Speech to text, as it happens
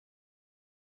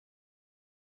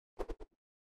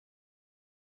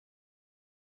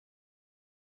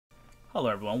Hello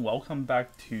everyone, welcome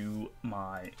back to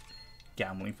my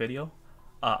gambling video.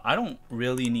 I don't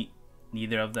really need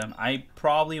neither of them. I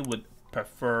probably would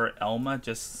prefer Elma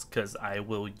just because I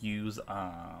will use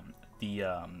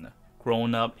the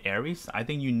grown-up Aries. I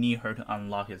think you need her to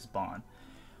unlock his bond.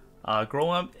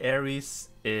 Grown-up Aries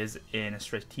is in a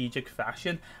strategic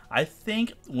faction. I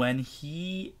think when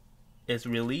he is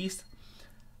released,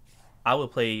 I will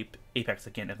play Apex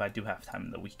again if I do have time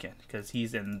in the weekend, because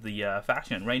he's in the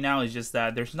faction. Right now it's just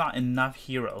that there's not enough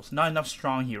heroes, not enough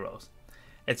strong heroes.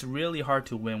 It's really hard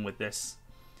to win with this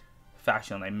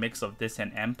faction, like mix of this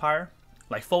and Empire.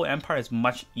 Like full Empire is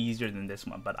much easier than this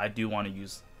one, but I do want to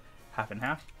use half and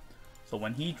half. So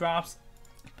when he drops,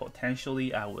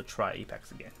 potentially I will try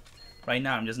Apex again. Right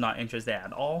now I'm just not interested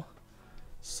at all.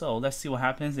 So let's see what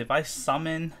happens. If I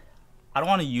summon, I don't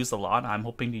want to use a lot. I'm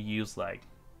hoping to use like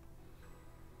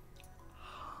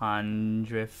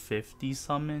 150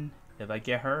 summon. If I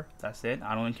get her, that's it.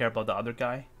 I don't care about the other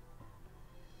guy.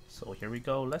 So here we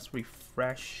go. Let's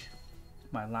refresh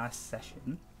my last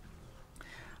session.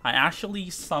 I actually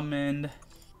summoned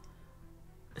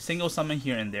a single summon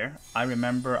here and there. I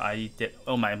remember I did,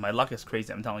 oh my luck is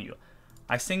crazy, I'm telling you.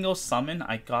 I single summon,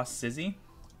 I got Sizzy,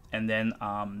 and then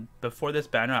before this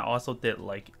banner I also did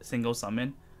like single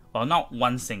summon. Well, not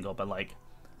one single, but like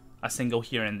a single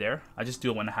here and there. I just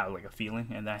do it when I have like a feeling,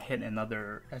 and then I hit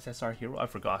another SSR hero. I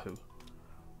forgot who.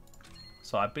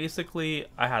 So I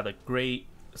had a great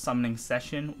summoning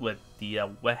session with the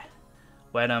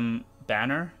Wedum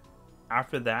banner.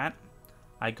 After that,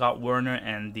 I got Werner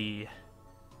and the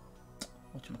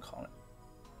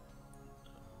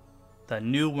the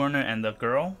new Werner and the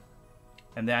girl,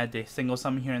 and then I did single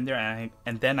summon here and there,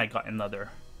 and then I got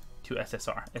another 2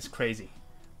 SSR. It's crazy.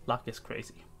 Luck is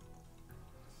crazy.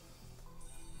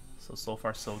 So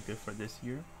far so good for this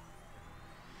year.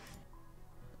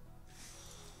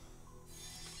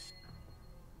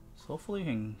 So hopefully you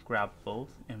can grab both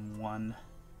in one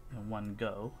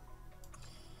go.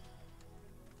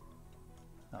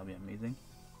 That'll be amazing.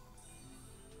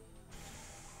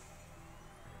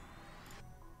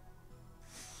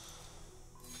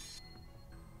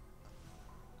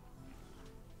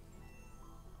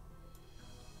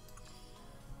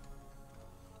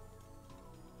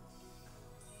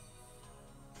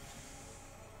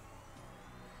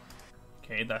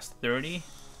 Okay, that's 30.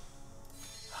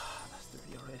 That's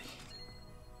 30 already.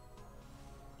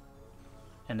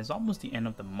 And it's almost the end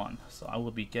of the month, so I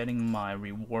will be getting my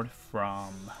reward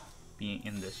from being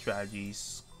in the strategy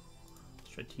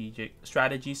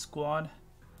squad.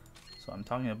 So I'm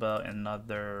talking about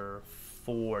another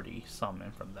 40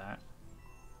 summon from that.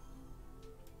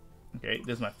 Okay,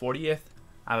 this is my 40th.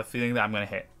 I have a feeling that I'm gonna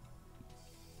hit.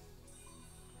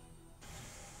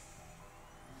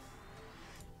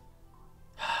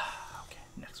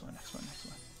 Next one.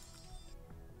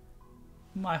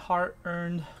 My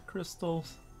hard-earned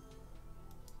crystals.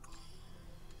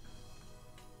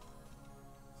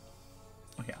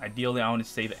 Okay, ideally I want to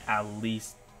save at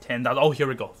least 10,000. Oh, here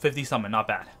we go. 50 summon, not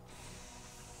bad.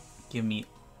 Give me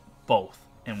both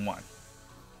in one.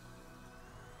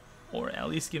 Or at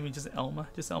least give me just Elma.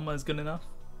 Just Elma is good enough.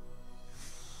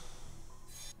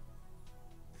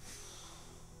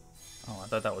 Oh, I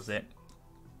thought that was it.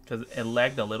 Because it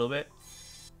lagged a little bit.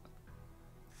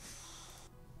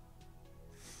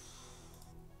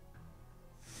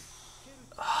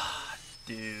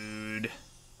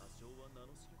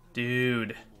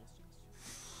 Dude.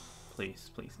 Please,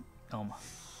 Elma.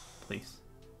 Please.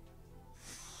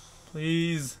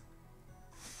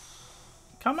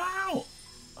 Come out!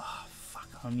 Oh, fuck,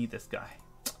 I don't need this guy.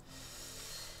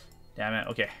 Damn it,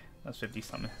 okay. That's 50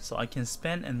 summon. So I can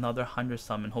spend another 100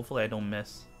 summon. Hopefully I don't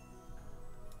miss.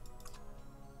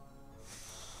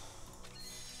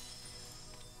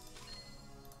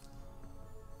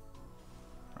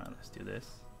 Alright, let's do this.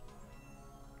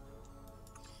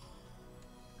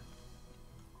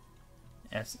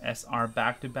 SSR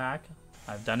back to back.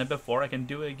 I've done it before, I can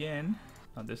do it again.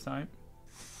 Not this time.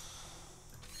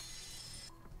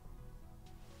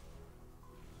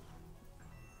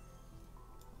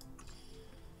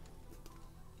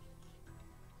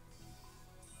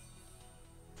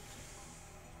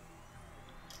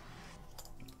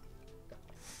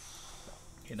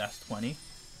 Okay, that's 20.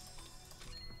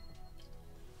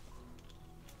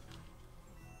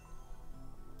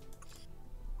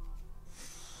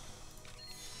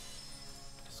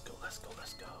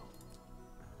 Let's go.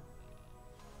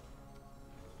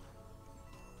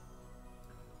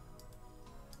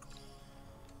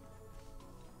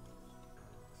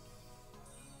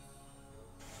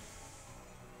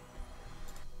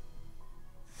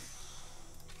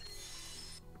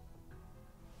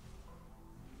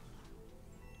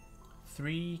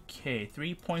 3K,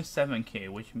 3.7K,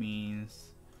 which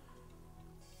means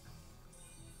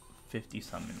 50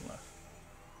 summon left.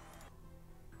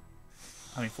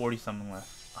 I mean 40 summon left.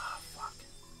 Ah, fuck.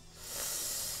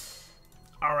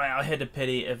 All right, I'll hit a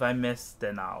pity. If I miss,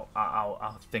 then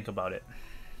I'll think about it.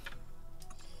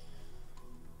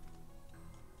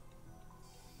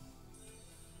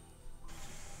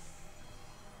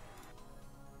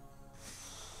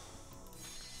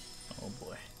 Oh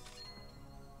boy.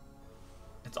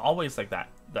 It's always like that.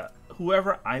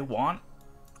 Whoever I want,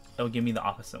 it'll give me the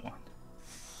opposite one.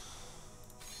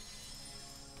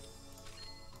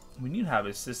 We need to have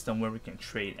a system where we can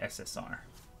trade SSR.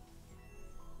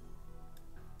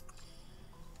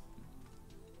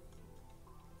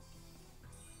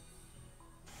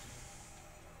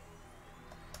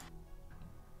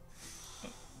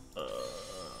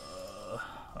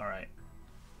 Alright.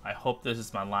 I hope this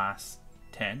is my last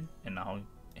 10 and I'll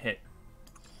hit.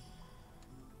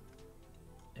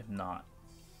 If not,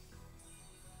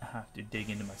 I have to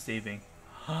dig into my saving.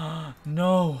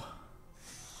 No!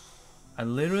 I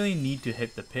literally need to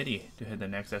hit the pity to hit the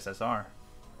next SSR.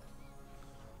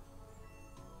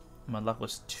 My luck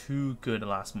was too good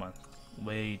last month.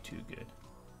 Way too good.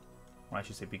 Or I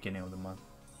should say beginning of the month.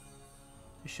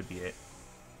 This should be it.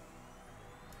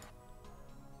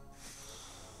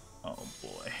 Oh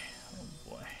boy. Oh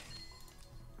boy.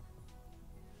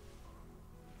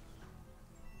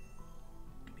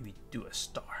 Maybe do a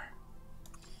star.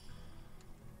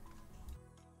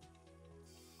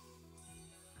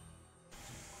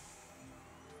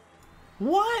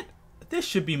 What? This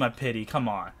should be my pity. Come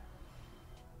on.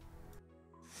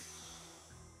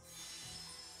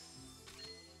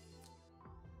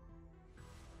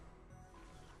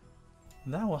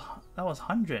 That was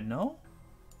 100, no?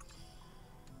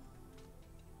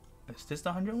 Is this the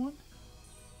 100 one?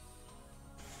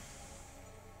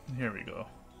 Here we go.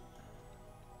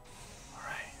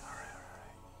 Alright.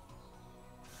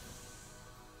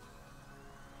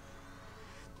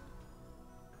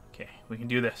 Okay, we can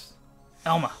do this.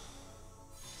 Elma.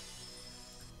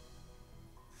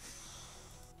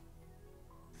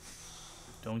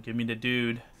 Don't give me the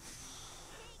dude.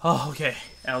 Oh, okay.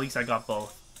 At least I got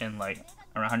both in like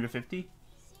around 150.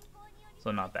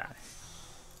 So not bad.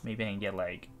 Maybe I can get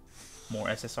like more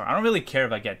SSR. I don't really care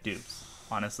if I get dupes,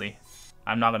 honestly.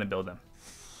 I'm not gonna build them.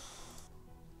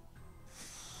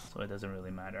 So it doesn't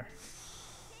really matter.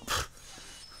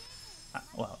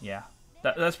 Well, yeah.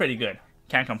 That's pretty good.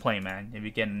 Can't complain, man. If you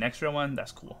get an extra one,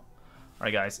 that's cool.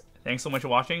 Alright guys, thanks so much for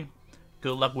watching.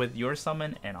 Good luck with your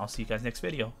summon, and I'll see you guys next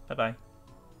video. Bye bye.